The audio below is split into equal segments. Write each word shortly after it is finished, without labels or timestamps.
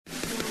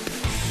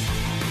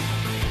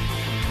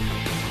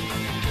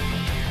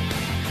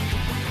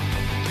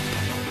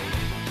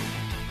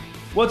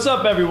What's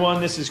up, everyone?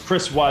 This is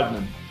Chris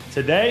Weidman.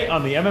 Today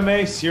on the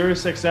MMA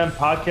SiriusXM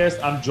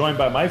podcast, I'm joined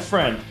by my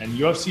friend and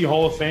UFC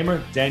Hall of Famer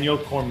Daniel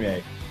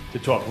Cormier to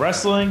talk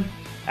wrestling,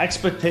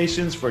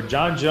 expectations for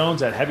Jon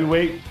Jones at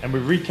heavyweight, and we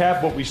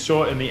recap what we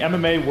saw in the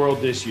MMA world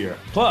this year.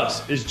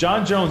 Plus, is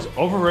Jon Jones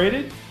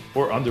overrated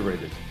or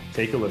underrated?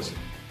 Take a listen.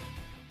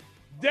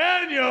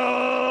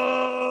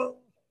 Daniel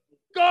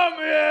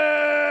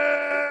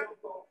Cormier!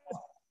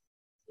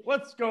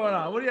 What's going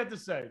on? What do you have to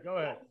say? Go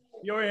ahead.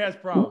 He already has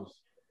problems.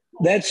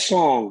 That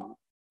song,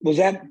 was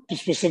that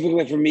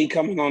specifically for me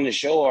coming on the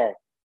show, or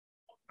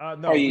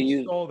no,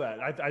 you stole that.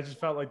 I just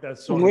felt like that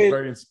song was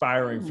very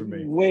inspiring for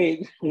me.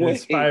 It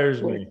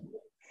inspires me.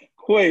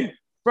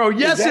 Bro,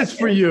 yes, it's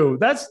for you.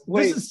 This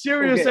is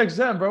Sirius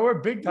XM, bro. We're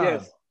big time.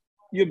 Yes,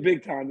 you're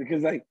big time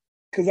because I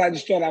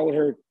just thought I would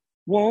heard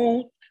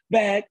 "Won't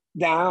Back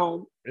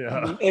Down."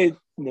 Yeah.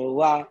 No,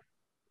 I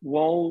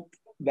won't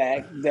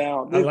back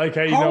down. I like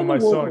how you know my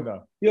song,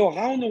 though. Yo,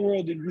 how in the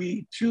world did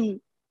we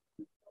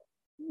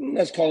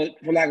let's call it,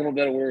 for lack of a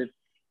better word,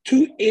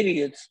 two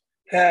idiots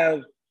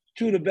have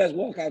two of the best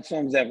walkout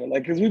songs ever?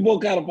 Like, because we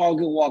both got a good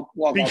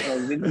walkout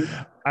songs, didn't we?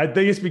 I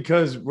think it's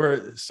because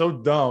we're so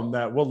dumb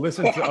that we'll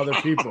listen to other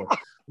people.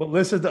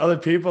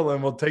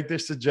 And we'll take their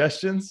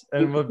suggestions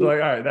and we'll be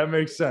like, all right, that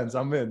makes sense.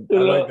 I'm in. I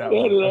like that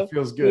one. That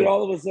feels good.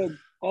 All of a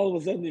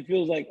sudden it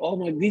feels like, oh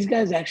my, these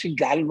guys actually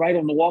got it right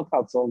on the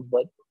walkout songs.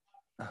 But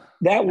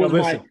that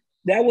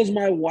was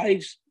my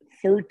wife's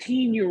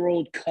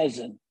 13-year-old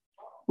cousin.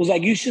 Was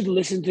like, you should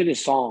listen to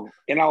this song.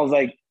 And I was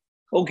like,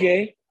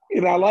 okay.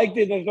 And I liked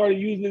it. And I started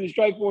using it in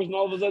Strike Force, and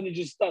all of a sudden it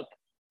just stuck.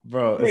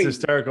 Bro, Crazy. It's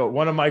hysterical.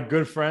 One of my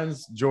good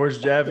friends, George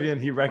Javian,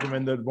 he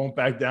recommended Won't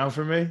Back Down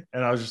for me.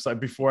 And I was just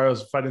like, before I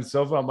was fighting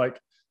Silva, I'm like,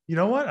 you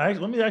know what?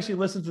 Let me actually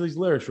listen to these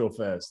lyrics real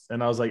fast.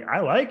 And I was like, I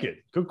like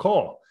it. Good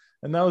call.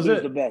 And that was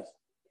it. The best.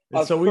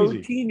 It's so easy.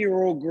 A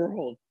 13-year-old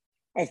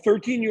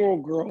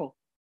girl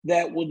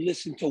that would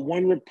listen to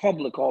One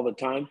Republic all the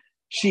time.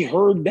 She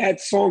heard that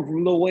song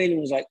from Lil Wayne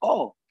and was like,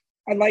 oh,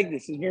 I like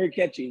this. It's very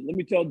catchy. Let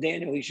me tell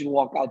Daniel he should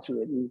walk out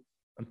to it. And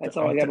that's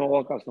how I got my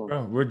walkout song.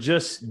 Bro, we're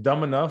just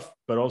dumb enough,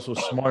 but also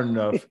smart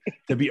enough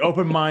to be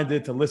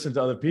open-minded to listen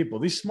to other people.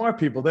 These smart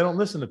people, they don't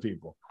listen to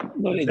people.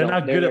 No, they're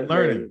not good at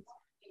learning.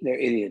 They're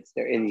idiots.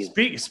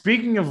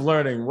 Speaking of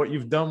learning, what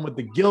you've done with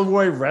the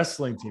Gilroy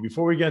wrestling team,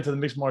 before we get into the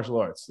mixed martial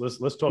arts, let's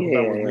talk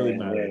about what really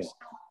matters.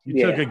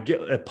 You took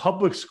a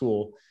public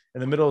school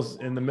in the middle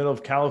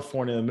of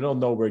California, in the middle of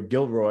nowhere,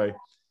 Gilroy,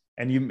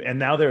 and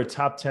now they're a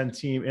top 10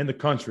 team in the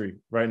country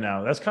right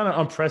now. That's kind of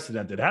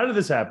unprecedented. How did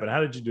this happen? How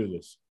did you do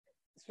this?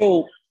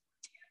 So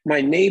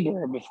my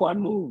neighbor, before I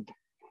moved,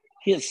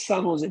 his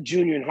son was a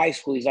junior in high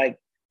school. He's like,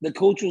 the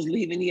coach was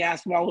leaving. He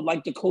asked me if I would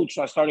like to coach,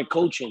 so I started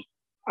coaching.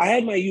 I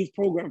had my youth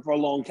program for a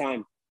long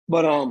time,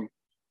 but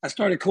I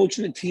started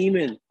coaching a team,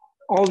 and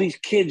all these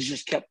kids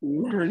just kept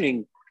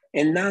learning.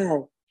 And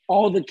now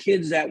all the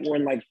kids that were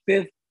in like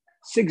 5th,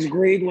 6th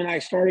grade when I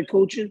started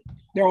coaching,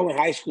 they're all in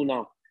high school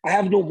now. I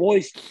have no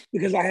voice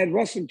because I had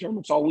wrestling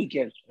tournaments all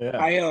weekend. Yeah.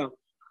 I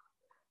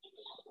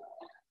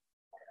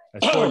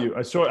saw you.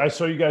 I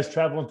saw you guys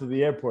traveling to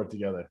the airport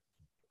together.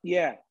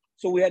 Yeah.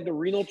 So we had the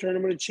Reno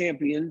Tournament of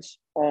Champions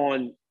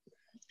on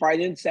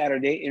Friday and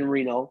Saturday in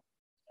Reno.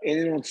 And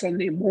then on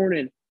Sunday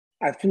morning,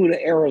 I flew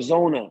to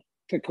Arizona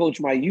to coach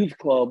my youth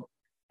club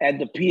at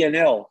the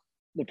PNL.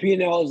 The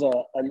PNL is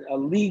a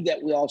league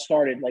that we all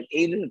started, like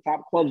 8 of the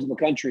top clubs in the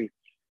country.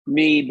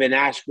 Me, Ben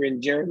Askren,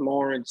 Jared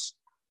Lawrence,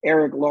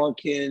 Eric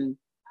Larkin,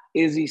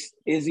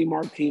 Izzy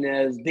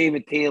Martinez,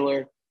 David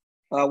Taylor.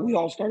 We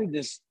all started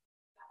this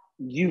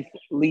youth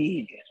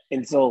league.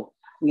 And so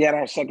we had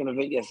our second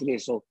event yesterday.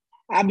 So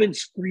I've been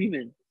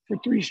screaming for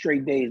 3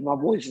 straight days. My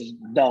voice is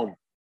done.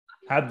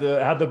 How'd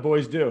the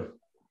boys do?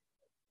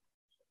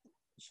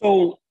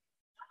 So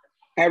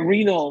at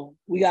Reno,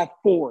 we got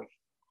 4th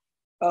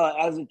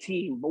as a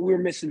team, but we were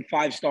missing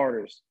 5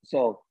 starters.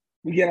 So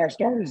we get our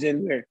starters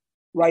in. We're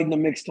right in the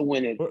mix to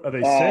win it. Are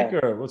they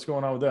sick or what's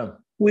going on with them?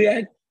 We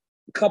had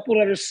a couple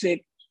that are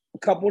sick, a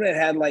couple that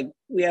had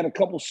we had a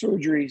couple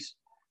surgeries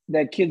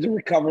that kids are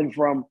recovering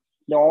from.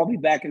 They'll all be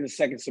back in the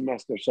second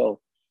semester.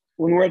 So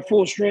when we're at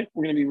full strength,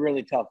 we're going to be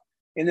really tough.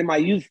 And then my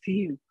youth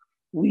team,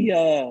 we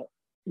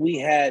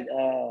had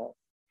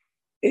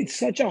it's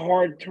such a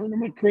hard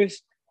tournament, Chris,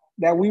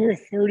 that we were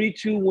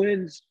 32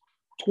 wins,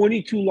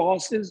 22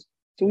 losses.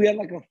 So we had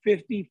like a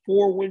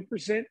 54 win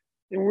percent,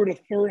 and we're the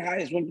 3rd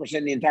highest win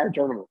percent in the entire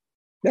tournament.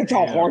 That's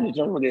how hard the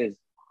tournament is.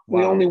 Wow.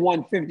 We only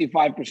won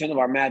 55% of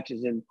our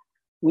matches, and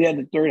we had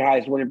the 3rd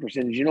highest winning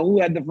percentage. You know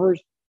who had the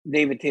first?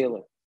 David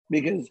Taylor,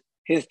 because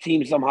his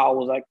team somehow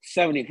was like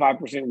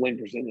 75% win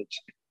percentage.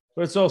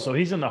 But it's also,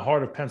 he's in the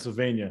heart of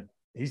Pennsylvania.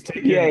 He's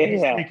taking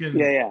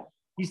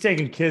He's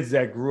taking kids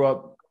that grew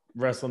up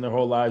wrestling their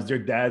whole lives. Their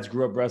dads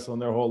grew up wrestling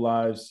their whole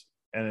lives.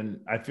 And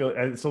I feel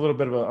it's a little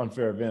bit of an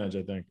unfair advantage,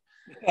 I think.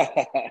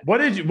 What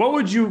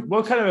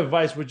kind of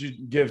advice would you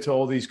give to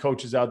all these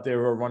coaches out there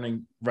who are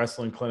running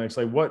wrestling clinics?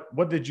 Like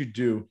what did you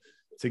do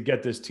to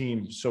get this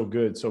team so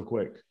good, so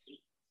quick?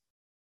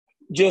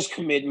 Just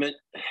commitment.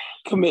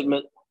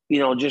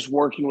 just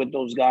working with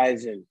those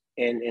guys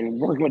and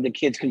working with the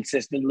kids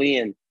consistently.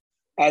 And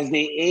as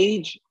they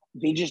age,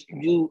 they just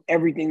do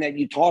everything that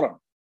you taught them.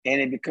 And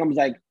it becomes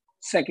like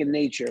second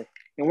nature.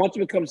 And once it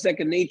becomes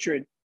second nature,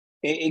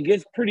 it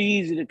gets pretty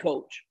easy to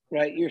coach,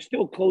 right? You're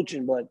still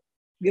coaching, but it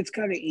gets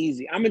kind of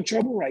easy. I'm in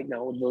trouble right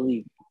now with the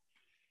league.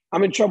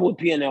 I'm in trouble with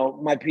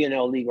my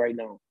P&L league right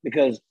now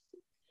because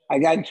I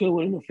got into it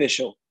with an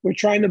official. We're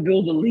trying to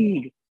build a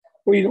league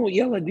where you don't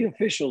yell at the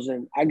officials,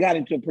 and I got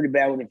into it pretty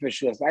bad with an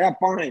official. I got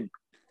fined.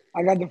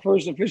 I got the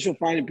first official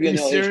fine in P&L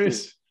history.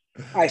 Serious?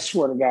 I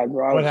swear to God,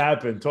 bro. What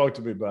happened? Talk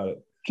to me about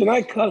it. Can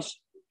I cuss?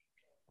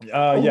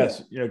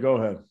 Yes. Yeah, go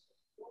ahead.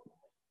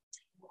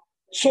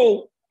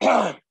 So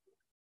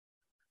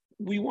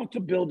we want to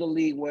build a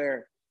league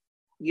where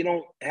you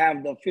don't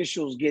have the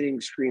officials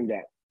getting screamed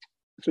at.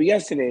 So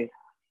yesterday,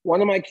 one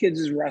of my kids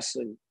is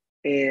wrestling,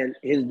 and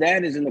his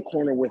dad is in the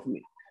corner with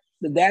me.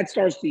 The dad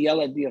starts to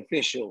yell at the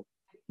official.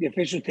 The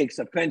official takes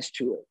offense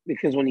to it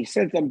because when he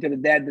said something to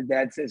the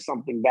dad says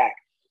something back.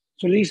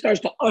 So then he starts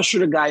to usher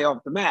the guy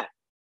off the mat,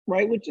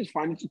 right? Which is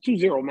fine. It's a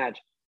 2-0 match.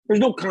 There's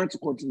no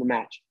consequence in the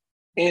match.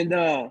 And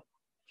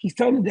he's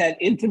telling the dad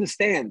into the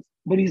stands,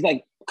 but he's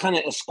like kind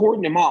of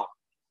escorting him out.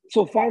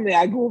 So finally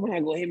I go over and I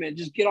go, hey man,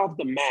 just get off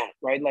the mat,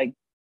 right? Like,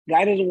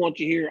 guy doesn't want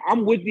you here.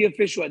 I'm with the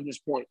official at this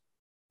point.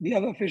 The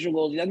other official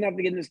goes, he doesn't have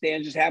to get in the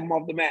stands, just have him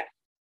off the mat.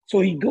 So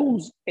he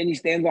goes and he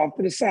stands off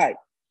to the side.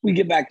 We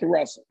get back to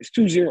wrestling. It's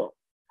 2-0.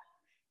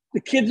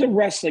 The kids are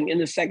wrestling in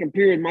the second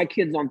period. My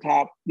kid's on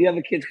top. The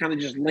other kid's kind of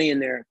just laying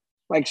there,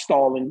 like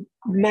stalling.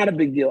 Not a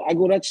big deal. I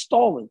go, that's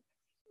stalling.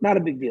 Not a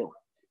big deal.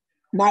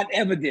 Not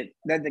evident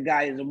that the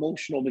guy is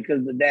emotional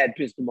because the dad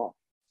pissed him off.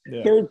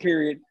 Yeah. Third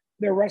period,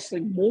 they're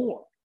wrestling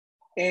more.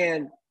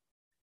 And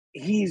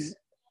he's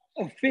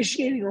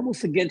officiating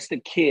almost against the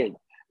kid.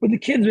 But the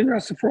kid's been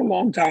wrestling for a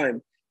long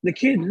time. The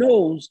kid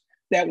knows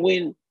that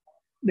when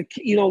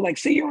like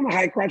say you're on a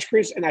high crotch,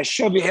 Chris, and I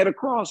shove your head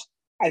across,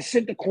 I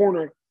sit the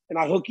corner and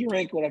I hook your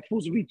ankle. That's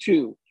supposed to be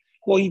 2.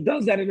 Well, he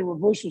does that in a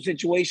reversal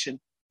situation,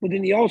 but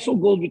then he also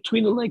goes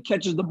between the leg,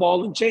 catches the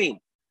ball and chain.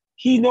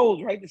 He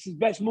knows, right? This is his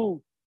best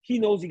move. He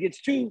knows he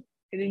gets 2,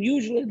 and then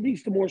usually it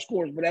leads to more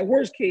scores. But at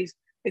worst case,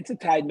 it's a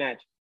tied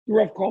match. The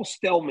ref calls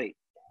stalemate.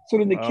 So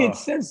then the kid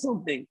says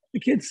something. The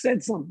kid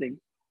said something.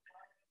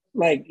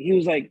 Like, he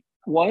was like,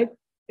 what?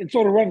 And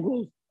so the ref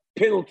goes,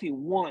 penalty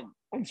 1,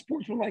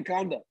 unsportsmanlike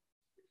conduct.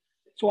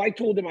 So I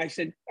told him, I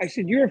said,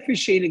 you're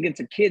officiating against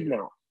a kid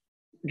now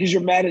because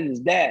you're mad at his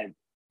dad.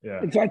 Yeah.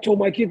 And so I told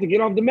my kid to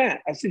get off the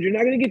mat. I said, you're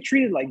not going to get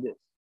treated like this.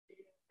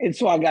 And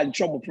so I got in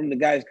trouble from the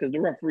guys because the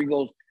referee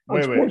goes,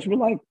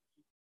 unsportsmanlike.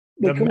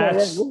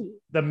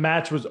 The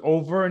match was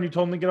over and you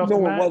told him to get off the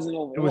mat? No, it wasn't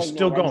over. It was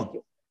still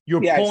going. You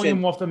were pulling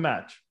him off the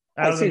match.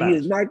 I said,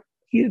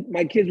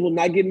 my kids will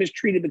not get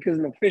mistreated because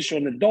an official,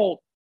 an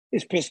adult,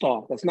 is pissed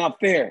off. That's not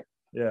fair.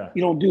 Yeah.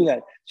 You don't do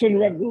that. So the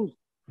ref goes,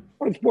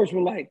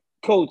 unsportsmanlike.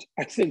 Coach,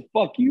 I said,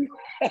 fuck you.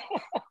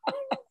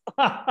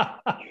 I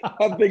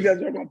think that's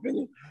where my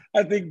feeling.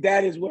 I think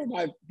that is where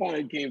my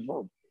fine came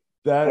from.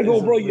 I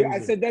go, bro, I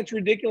said, that's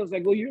ridiculous. I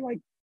go, you're like,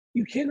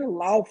 you can't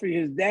allow for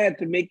his dad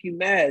to make you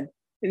mad.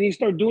 And he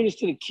start doing this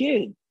to the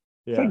kid.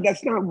 Yeah. It's like,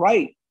 that's not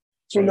right.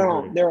 So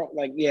now they're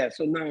like,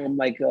 so now I'm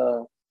like,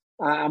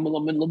 I'm in a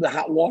little bit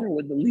hot water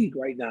with the league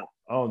right now.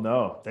 Oh,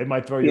 no. They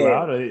might throw you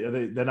out.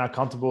 They're not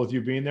comfortable with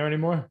you being there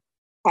anymore?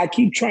 I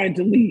keep trying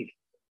to leave.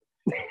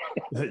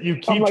 You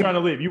keep trying to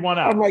leave. You want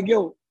out. I'm like,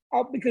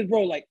 because,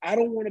 bro, like,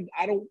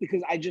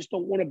 because I just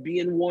don't want to be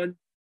in one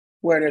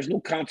where there's no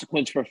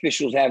consequence for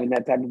officials having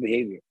that type of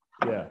behavior.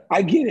 Yeah.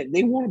 I get it.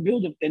 They want to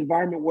build an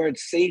environment where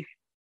it's safe,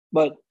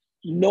 but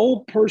no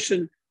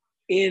person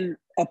in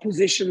a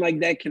position like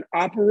that can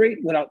operate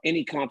without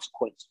any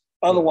consequence.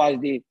 Otherwise,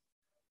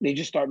 they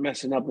just start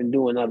messing up and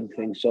doing other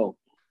things. So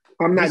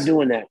I'm not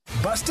doing that.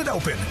 Busted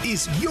Open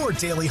is your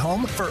daily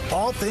home for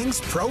all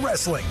things pro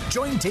wrestling.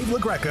 Join Dave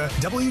LaGreca,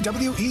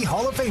 WWE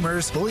Hall of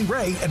Famers Bully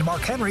Ray and Mark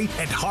Henry,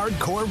 and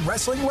hardcore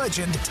wrestling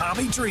legend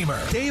Tommy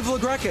Dreamer. Dave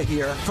LaGreca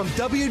here. From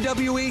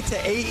WWE to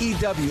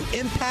AEW,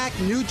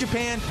 Impact, New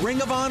Japan,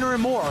 Ring of Honor,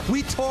 and more.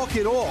 We talk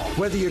it all.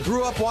 Whether you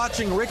grew up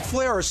watching Ric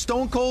Flair or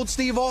Stone Cold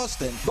Steve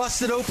Austin,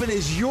 Busted Open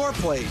is your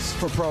place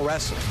for pro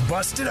wrestling.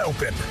 Busted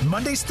Open,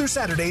 Mondays through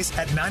Saturdays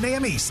at 9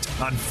 a.m. East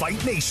on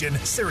Fight Nation,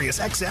 Sirius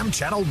XM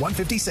Channel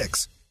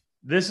 156.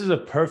 This is a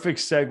perfect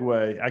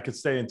segue. I could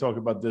stay and talk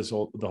about this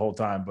the whole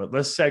time, but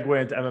let's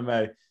segue into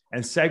MMA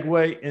and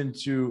segue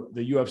into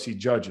the UFC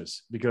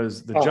judges,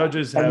 because the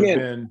judges have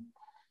been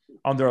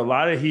under a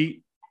lot of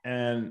heat,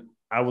 and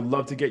I would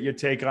love to get your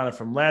take on it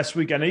from last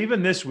week and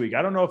even this week.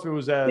 I don't know if it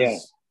was as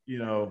I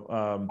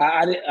don't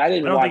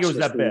think it was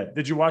that bad.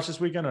 Did you watch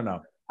this weekend or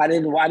no? I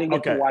didn't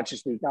get to watch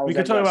this week. We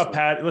can talk about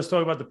Patty. Let's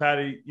talk about the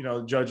Patty,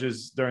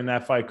 judges during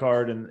that fight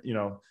card,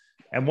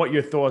 and what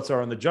your thoughts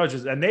are on the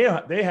judges. And they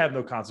have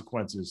no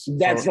consequences.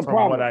 That's the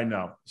problem. From what I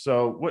know.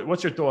 So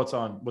what's your thoughts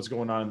on what's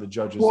going on in the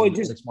judges in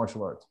mixed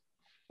martial arts?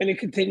 And it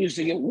continues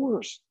to get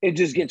worse. It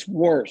just gets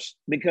worse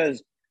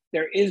because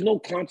there is no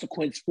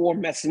consequence for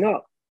messing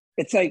up.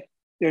 It's like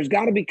there's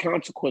got to be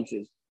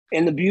consequences.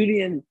 And the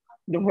beauty in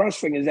the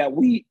wrestling is that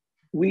we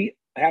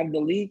have the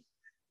league.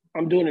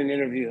 I'm doing an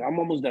interview. I'm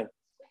almost done.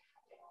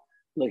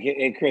 Look,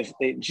 hey Chris.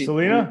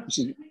 Selena?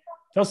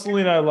 Tell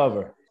Selena I love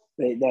her.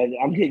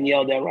 I'm getting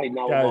yelled at right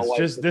now Guys, with my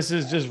wife. this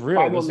is just real.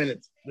 5 more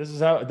minutes. This is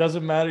how it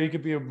doesn't matter. You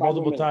could be a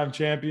multiple-time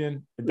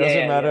champion. It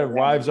doesn't matter. Yeah.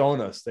 Wives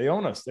own us. They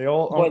own us. They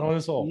all own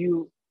us all.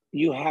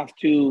 You have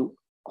to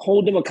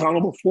hold them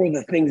accountable for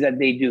the things that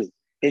they do.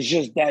 It's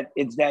just that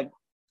it's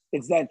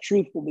that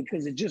truthful,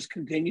 because it just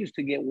continues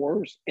to get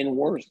worse and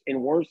worse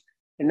and worse,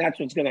 and that's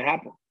what's going to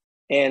happen.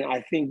 And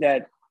I think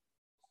that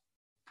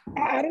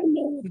I don't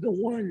know if the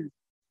one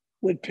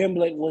with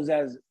Pimblett was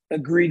as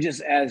egregious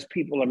as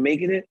people are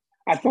making it.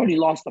 I thought he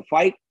lost the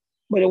fight,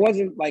 but it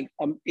wasn't like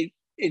I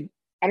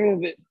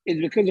don't know if it's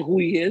because of who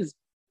he is,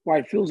 why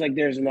it feels like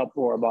there's an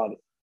uproar about it.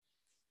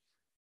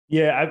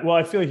 Yeah,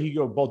 I feel like he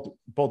go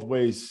both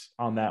ways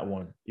on that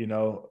one. You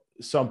know,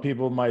 some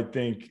people might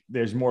think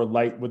there's more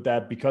light with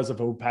that because of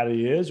who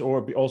Paddy is,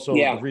 or also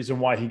the reason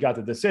why he got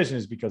the decision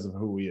is because of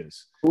who he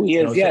is. Who he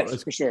is, so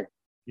yes, for sure.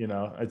 You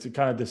know, it's a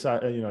kind of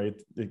decide. You know,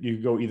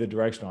 you go either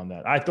direction on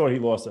that. I thought he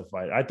lost that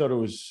fight. I thought it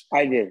was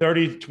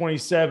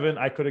 30-27.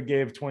 I could have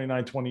gave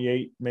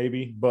 29-28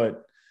 maybe,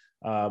 but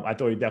I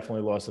thought he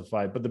definitely lost the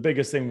fight. But the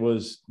biggest thing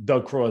was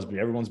Doug Crosby.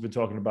 Everyone's been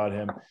talking about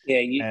him. Yeah,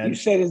 you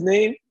said his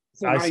name.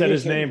 So I said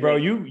his name, bro.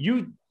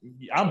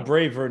 I'm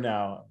braver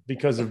now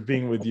because of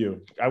being with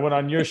you. I went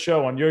on your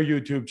show, on your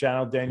YouTube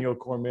channel, Daniel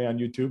Cormier on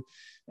YouTube,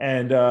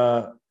 and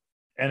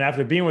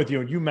after being with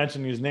you, and you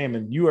mentioned his name,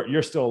 and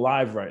you're still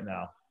alive right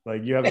now.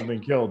 Like, you haven't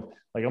been killed.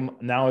 Like,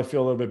 now I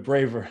feel a little bit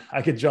braver.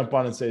 I could jump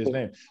on and say his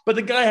name. But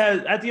the guy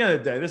has, at the end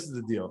of the day, this is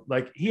the deal.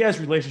 Like, he has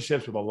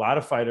relationships with a lot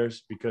of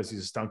fighters because he's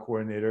a stunt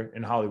coordinator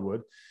in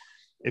Hollywood.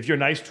 If you're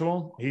nice to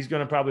him, he's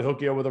going to probably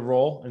hook you up with a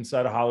role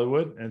inside of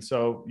Hollywood. And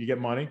so you get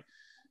money.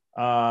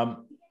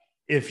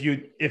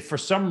 If for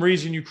some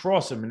reason you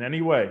cross him in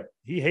any way,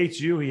 he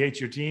hates you, he hates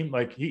your team.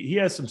 Like, he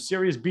has some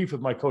serious beef with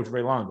my coach,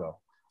 Ray Longo.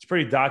 It's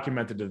pretty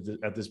documented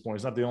at this point.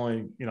 It's not the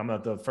only, I'm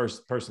not the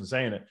first person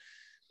saying it.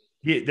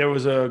 There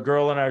was a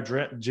girl in our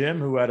gym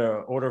who had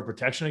an order of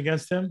protection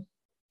against him,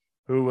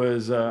 who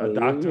was a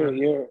doctor in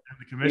the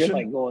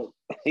commission.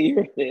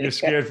 You're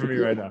scared for me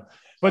right now.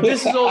 But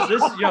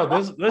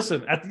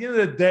listen, at the end of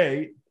the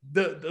day,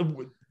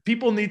 the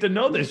people need to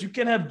know this. You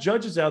can have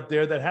judges out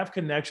there that have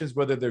connections,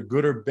 whether they're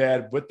good or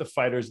bad, with the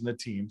fighters and the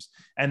teams,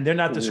 and they're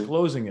not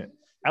disclosing it.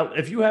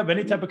 If you have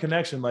any type of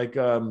connection, like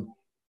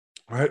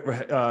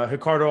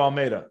Ricardo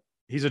Almeida,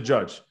 he's a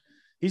judge.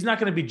 He's not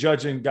going to be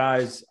judging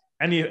guys,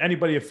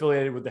 anybody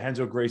affiliated with the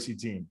Renzo Gracie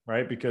team,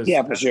 right? Because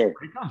for sure, where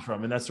he comes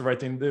from, and that's the right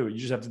thing to do. You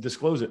just have to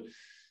disclose it.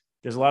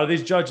 There's a lot of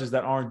these judges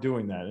that aren't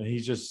doing that, and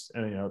he's just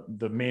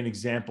the main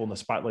example, and the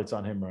spotlight's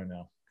on him right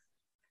now.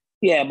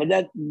 Yeah,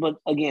 but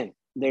again,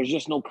 there's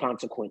just no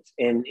consequence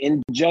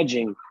in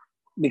judging,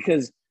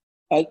 because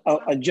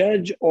a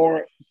judge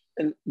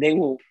they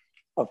will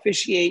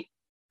officiate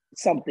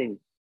something,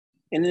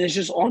 and then it's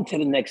just on to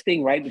the next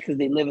thing, right? Because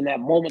they live in that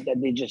moment that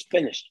they just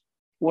finished.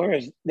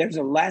 Whereas there's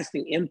a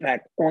lasting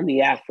impact on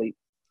the athlete,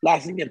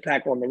 lasting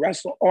impact on the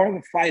wrestler or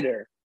the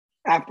fighter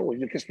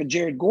afterwards. Because for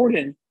Jared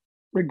Gordon,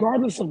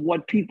 regardless of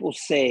what people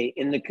say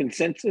in the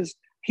consensus,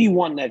 he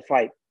won that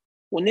fight.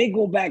 When they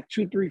go back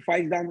 2-3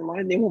 fights down the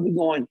line, they won't be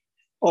going,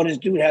 oh, this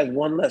dude has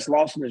one less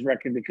loss in his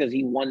record because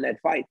he won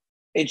that fight.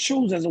 It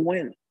shows as a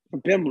win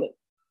for Pimblett,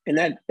 and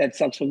that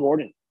sucks for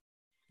Gordon.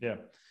 Yeah.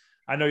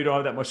 I know you don't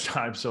have that much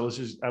time, so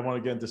I want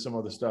to get into some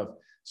other stuff.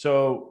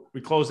 So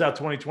we closed out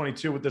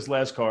 2022 with this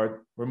last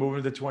card. We're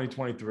moving to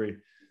 2023.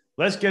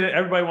 Let's get it.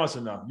 Everybody wants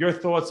to know your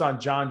thoughts on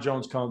Jon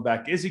Jones coming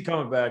back. Is he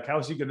coming back? How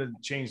is he going to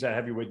change that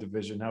heavyweight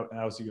division?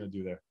 How is he going to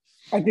do there?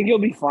 I think he'll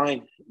be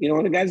fine.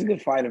 The guy's a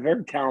good fighter,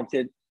 very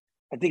talented.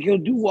 I think he'll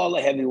do well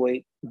at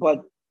heavyweight,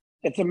 but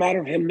it's a matter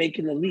of him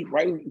making the leap,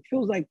 right? It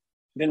feels like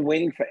been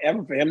waiting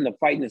forever for him to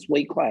fight in this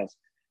weight class.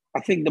 I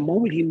think the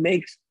moment he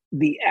makes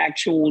the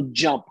actual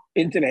jump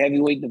into the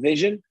heavyweight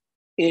division,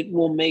 it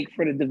will make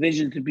for the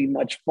division to be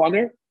much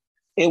funner.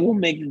 It will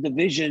make the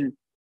division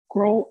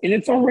grow. And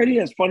it's already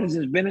as fun as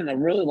it's been in a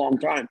really long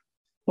time.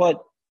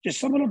 But just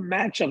some of the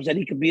matchups that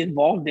he could be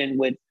involved in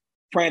with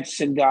Francis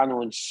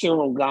Ngannou and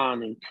Cyril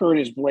Gane and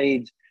Curtis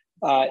Blades,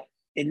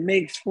 it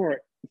makes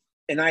for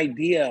an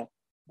idea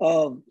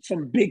of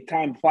some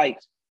big-time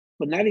fights.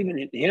 But not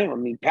even him. I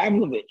mean,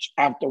 Pavlovich,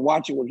 after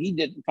watching what he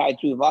did to Tai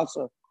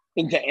Tuivasa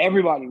and to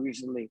everybody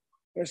recently,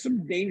 there's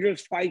some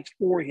dangerous fights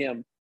for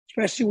him,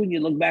 especially when you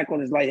look back on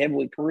his light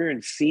heavyweight career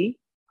and see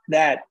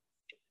that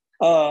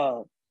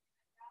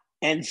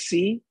and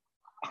see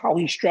how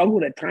he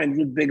struggled at times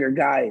with bigger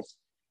guys.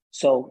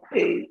 So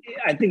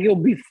I think it'll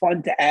be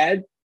fun to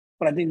add,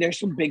 but I think there's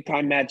some big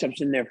time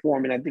matchups in there for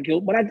him, and I think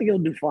he'll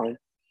do fine.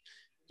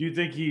 Do you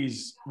think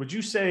would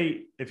you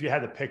say, if you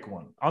had to pick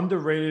one,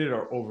 underrated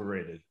or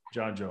overrated,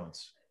 Jon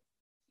Jones?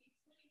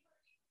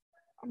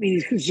 I mean,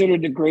 he's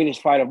considered the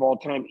greatest fighter of all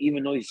time,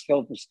 even though he's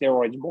fell for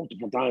steroids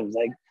multiple times.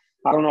 Like,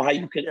 I don't know how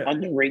you could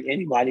underrate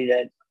anybody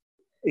that,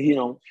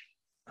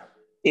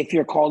 if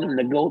you're calling him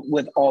the GOAT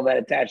with all that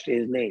attached to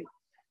his name.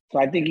 So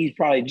I think he's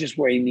probably just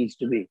where he needs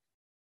to be.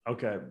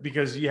 Okay,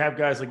 because you have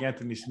guys like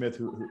Anthony Smith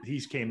who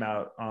he's came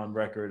out on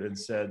record and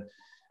said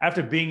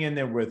after being in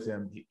there with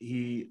him,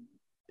 he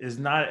is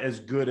not as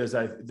good as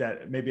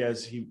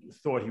as he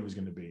thought he was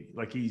going to be.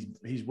 Like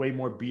he's way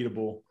more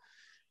beatable.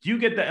 Do you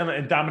get that?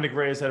 And Dominic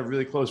Reyes had a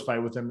really close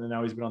fight with him, and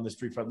now he's been on this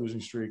 3-fight losing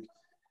streak.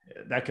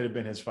 That could have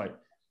been his fight.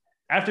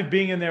 After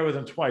being in there with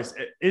him twice,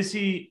 is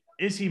he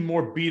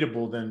more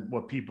beatable than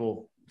what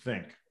people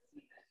think?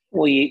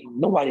 Well,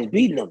 nobody's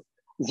beating him.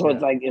 So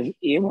it's like, if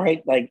you're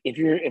right, like if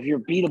you're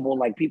beatable,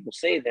 like people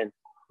say, then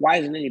why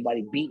isn't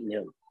anybody beating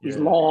him? He's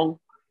long,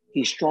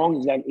 he's strong,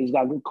 he's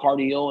got good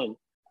cardio, and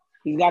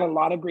he's got a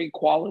lot of great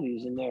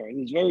qualities in there. And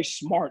he's very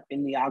smart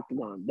in the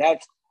octagon.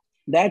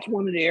 That's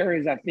one of the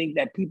areas I think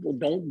that people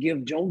don't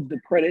give Jones the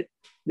credit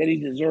that he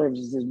deserves,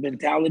 is his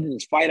mentality and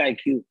his fight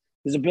IQ.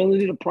 His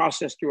ability to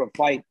process through a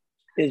fight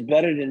is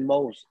better than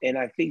most. And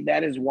I think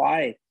that is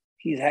why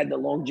he's had the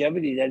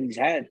longevity that he's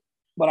had.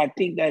 But I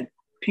think that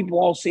people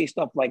all say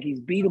stuff like he's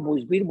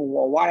beatable.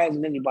 Well, why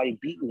hasn't anybody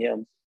beaten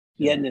him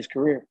yet in his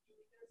career?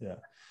 Yeah.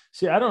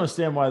 See, I don't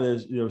understand why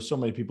there's so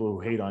many people who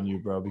hate on you,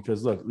 bro,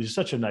 because look, you're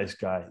such a nice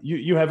guy.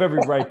 You have every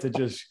right to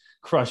just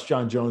crush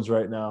Jon Jones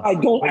right now. I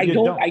don't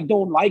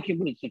like him,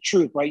 but it's the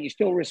truth, right? You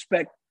still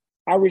respect.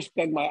 I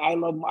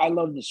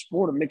love the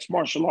sport of mixed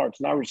martial arts,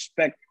 and I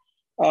respect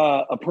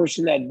a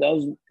person that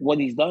does what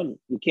he's done.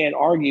 You can't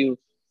argue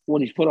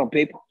what he's put on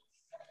paper.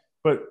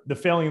 But the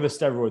failing of the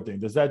steroid thing,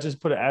 does that just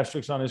put an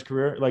asterisk on his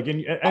career? Like in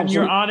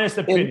your honest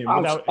opinion?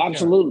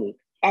 Absolutely.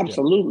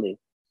 Yeah.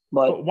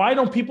 But why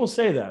don't people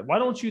say that? Why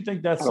don't you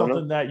think that's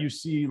something that you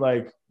see,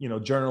 like,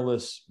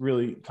 journalists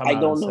really come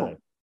out and say?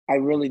 I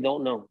really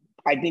don't know.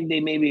 I think they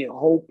maybe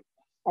hold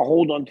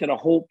on to the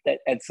hope that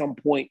at some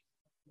point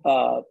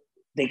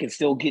they can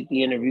still get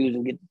the interviews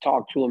and get to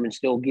talk to him and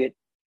still get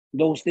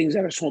those things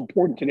that are so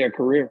important to their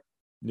career.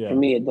 Yeah. For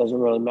me, it doesn't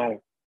really matter.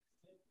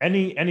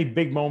 Any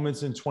big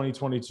moments in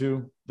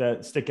 2022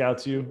 that stick out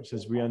to you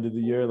since we ended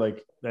the year,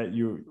 like that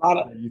you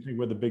think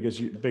were the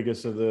biggest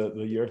of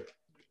the year?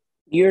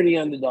 Year of the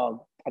underdog.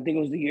 I think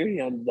it was the year of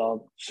the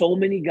underdog. So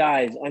many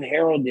guys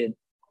unheralded,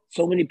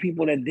 so many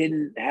people that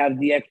didn't have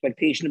the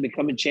expectation to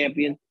become a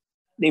champion,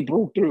 they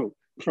broke through,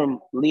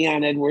 from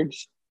Leon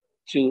Edwards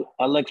to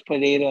Alex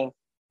Pereira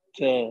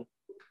to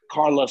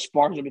Carlos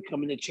Esparza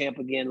becoming the champ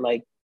again.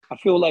 Like, I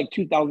feel like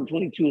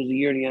 2022 is the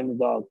year of the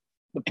underdog.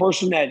 The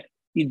person that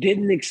you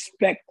didn't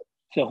expect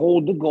to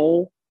hold the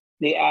goal,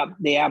 they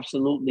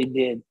absolutely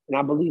did. And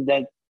I believe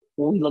that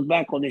when we look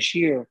back on this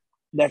year,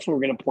 that's what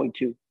we're going to point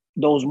to,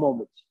 those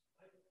moments.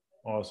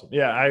 Awesome.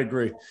 Yeah, I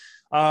agree.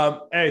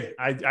 Hey,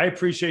 I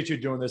appreciate you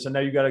doing this. I know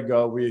you got to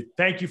go. We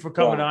thank you for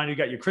coming on. You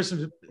got your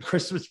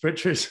Christmas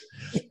pictures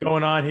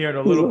going on here in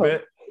a little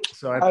bit.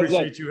 So I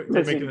appreciate you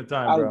making the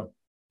time, bro.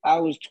 I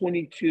was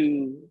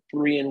 22-3-1.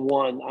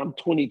 I'm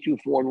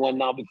 22-4-1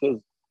 now because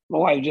my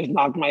wife just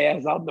knocked my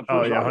ass out the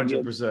first round.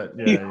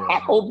 100%. Yeah. I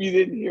hope you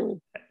didn't hear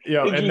it.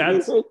 Yeah, and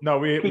that's no,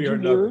 we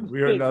heard nothing. We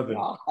heard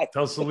nothing.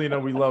 Tell Selena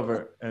we love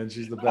her and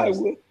she's the best. I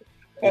will.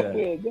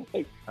 Yeah.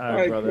 All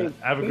right, brother. Chris,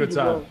 have a good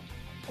time.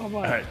 Bye-bye.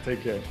 All right,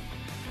 take care.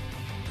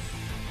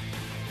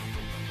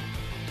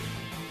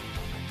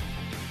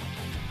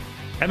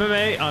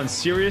 MMA on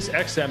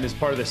SiriusXM is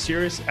part of the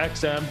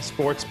SiriusXM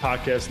Sports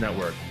Podcast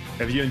Network.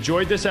 If you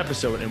enjoyed this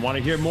episode and want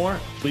to hear more,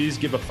 please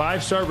give a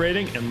 5-star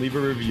rating and leave a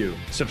review.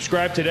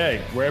 Subscribe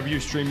today, wherever you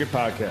stream your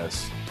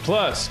podcasts.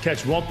 Plus,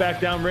 catch Won't Back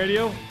Down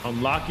Radio,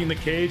 Unlocking the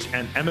Cage,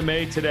 and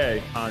MMA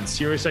Today on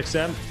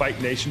SiriusXM Fight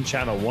Nation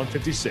Channel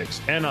 156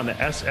 and on the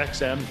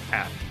SXM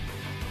app.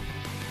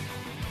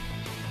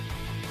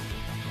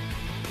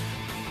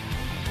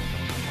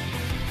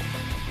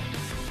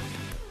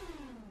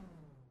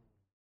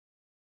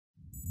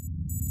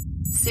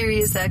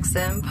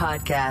 SiriusXM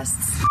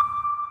Podcasts.